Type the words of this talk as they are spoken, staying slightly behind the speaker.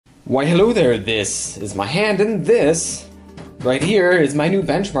Why hello there, this is my hand and this right here is my new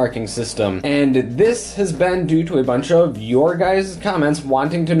benchmarking system. And this has been due to a bunch of your guys' comments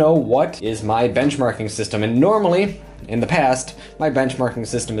wanting to know what is my benchmarking system. And normally, in the past, my benchmarking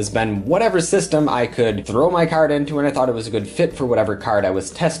system has been whatever system I could throw my card into and I thought it was a good fit for whatever card I was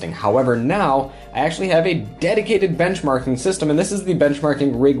testing. However, now I actually have a dedicated benchmarking system, and this is the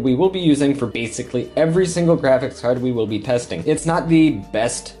benchmarking rig we will be using for basically every single graphics card we will be testing. It's not the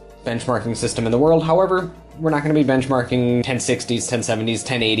best benchmarking system in the world, however, we're not going to be benchmarking 1060s, 1070s,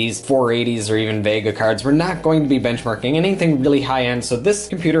 1080s, 480s, or even Vega cards. We're not going to be benchmarking anything really high-end, so this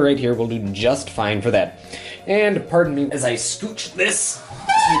computer right here will do just fine for that. And pardon me as I scooch this,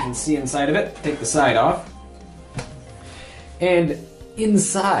 so you can see inside of it. Take the side off. And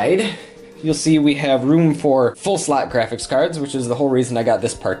inside, you'll see we have room for full slot graphics cards, which is the whole reason I got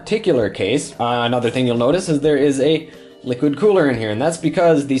this particular case. Another thing you'll notice is there is a liquid cooler in here, and that's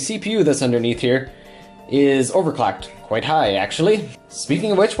because the CPU that's underneath here is overclocked. Quite high, actually.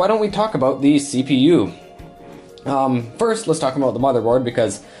 Speaking of which, why don't we talk about the CPU? First, let's talk about the motherboard,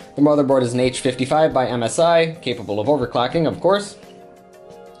 because the motherboard is an H55 by MSI, capable of overclocking, of course.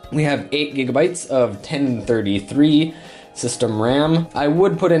 We have 8 gigabytes of 1033 system RAM. I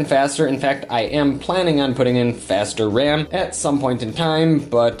would put in faster. In fact, I am planning on putting in faster RAM at some point in time,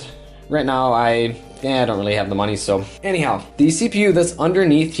 but right now I don't really have the money, so. Anyhow, the CPU that's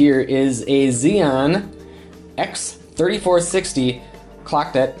underneath here is a Xeon X3460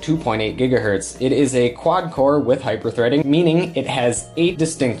 clocked at 2.8 gigahertz. It is a quad core with hyperthreading, meaning it has 8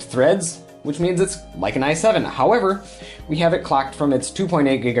 distinct threads, which means it's like an i7. However, we have it clocked from its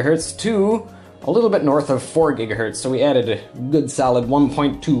 2.8 gigahertz to a little bit north of 4 gigahertz, so we added a good solid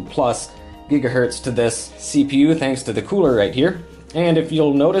 1.2 plus gigahertz to this CPU thanks to the cooler right here. And if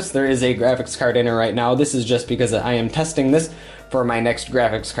you'll notice, there is a graphics card in it right now. This is just because I am testing this for my next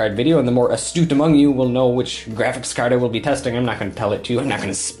graphics card video, and the more astute among you will know which graphics card I will be testing. I'm not going to tell it to you, I'm not going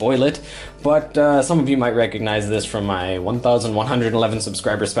to spoil it, but some of you might recognize this from my 1111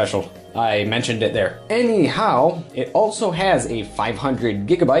 subscriber special. I mentioned it there. Anyhow, it also has a 500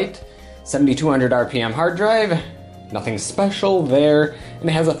 gigabyte, 7200 RPM hard drive, nothing special there, and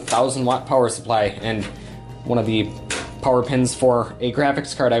it has a 1000 watt power supply, and one of the power pins for a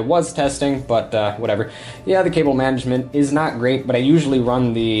graphics card I was testing, but whatever. Yeah, the cable management is not great, but I usually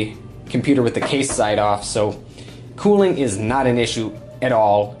run the computer with the case side off, so cooling is not an issue at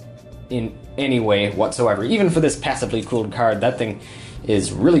all in any way whatsoever. Even for this passively cooled card, that thing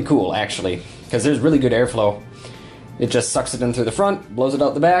is really cool, actually, because there's really good airflow. It just sucks it in through the front, blows it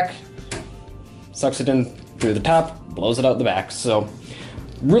out the back, sucks it in through the top, blows it out the back, so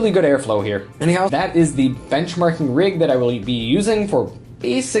really good airflow here. Anyhow, that is the benchmarking rig that I will be using for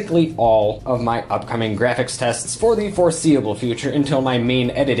basically all of my upcoming graphics tests for the foreseeable future until my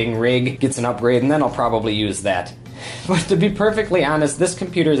main editing rig gets an upgrade, and then I'll probably use that. But to be perfectly honest, this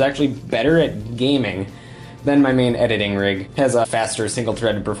computer is actually better at gaming than my main editing rig. It has a faster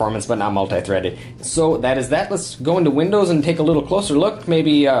single-threaded performance, but not multi-threaded. So that is that. Let's go into Windows and take a little closer look,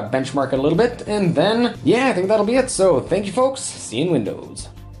 maybe benchmark it a little bit, and then, yeah, I think that'll be it. So thank you, folks. See you in Windows.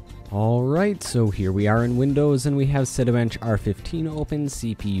 Alright, so here we are in Windows, and we have Cinebench R15 open,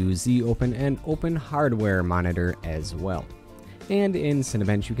 CPU Z open, and open hardware monitor as well. And in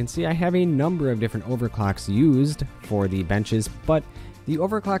Cinebench you can see I have a number of different overclocks used for the benches, but the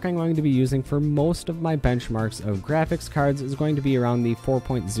overclock I'm going to be using for most of my benchmarks of graphics cards is going to be around the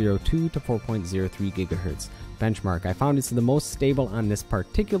 4.02 to 4.03 gigahertz benchmark. I found it's the most stable on this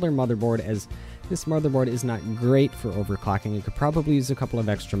particular motherboard, as this motherboard is not great for overclocking. It could probably use a couple of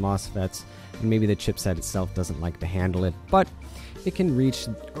extra MOSFETs, and maybe the chipset itself doesn't like to handle it, but it can reach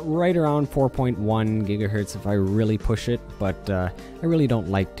right around 4.1 gigahertz if I really push it, but I really don't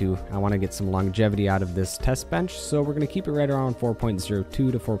like to. I want to get some longevity out of this test bench, so we're going to keep it right around 4.02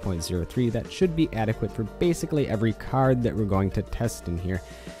 to 4.03. That should be adequate for basically every card that we're going to test in here.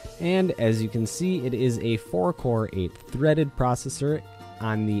 And as you can see, it is a 4-core, 8-threaded processor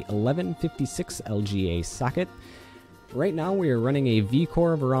on the 1156 LGA socket. Right now we are running a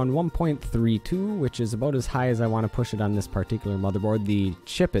V-core of around 1.32, which is about as high as I want to push it on this particular motherboard. The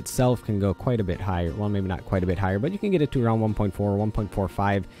chip itself can go quite a bit higher. Well, maybe not quite a bit higher, but you can get it to around 1.4 or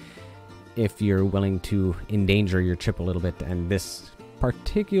 1.45 if you're willing to endanger your chip a little bit. And this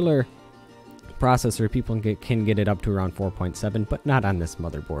particular processor, people can get it up to around 4.7, but not on this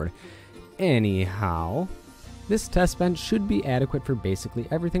motherboard. Anyhow, This test bench should be adequate for basically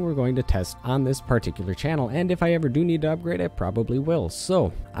everything we're going to test on this particular channel, and if I ever do need to upgrade, I probably will.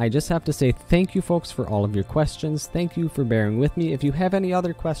 So I just have to say thank you folks for all of your questions. Thank you for bearing with me. If you have any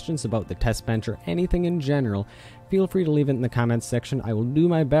other questions about the test bench or anything in general, feel free to leave it in the comments section. I will do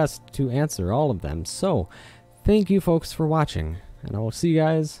my best to answer all of them. So thank you folks for watching, and I will see you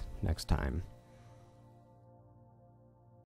guys next time.